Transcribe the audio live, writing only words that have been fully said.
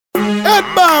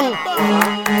Headbang.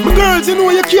 My girls, you know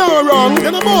you can't wrong.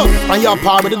 You know boss. And you're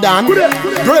par with the Dan.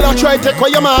 Girl, I try to take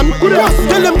away your man.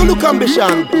 Tell them go look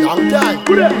ambition. Long time.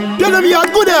 Tell them you're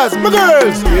good as my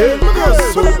girls. Yeah, my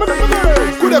girls.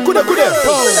 Good.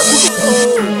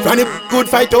 Fanny good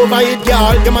fight over it,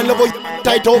 girl. The man love you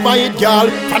tight over it, girl.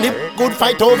 Fanny good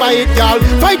fight over it, girl.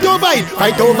 Fight over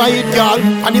it, girl.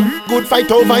 Fanny good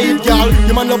fight over it, girl.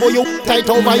 The man love you tight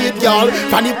over it, girl.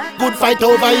 Fanny good fight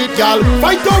over it, girl.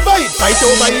 Fight over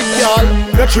it, girl.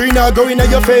 The tree now going in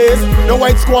your face. The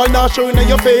white squall now showing in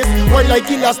your face. White like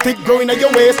elastic growing in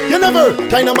your waist. You never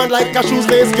kind of man like a shoes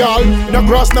lace, girl. The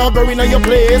grass now growing in your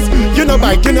place. You no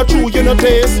bite, you no chew, you no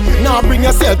taste. Now bring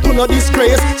yourself to no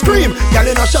disgrace. Scream, girl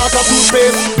in a short of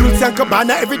toothpaste. Dulce and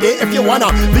Cabana every day if you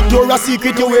wanna. Victoria's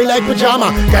Secret you wear like pajama.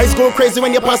 Guys go crazy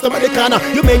when you pass them at the corner.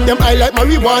 You make them eye like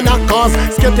marijuana. Cause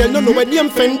Skittle no know when them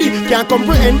Fendi. Can't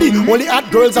comprehend it. Only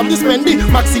hot girls have this Fendi.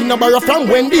 Maxine no borrow from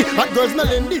Wendy. Hot girls no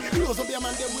lendy. Close up your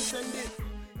man them will send it.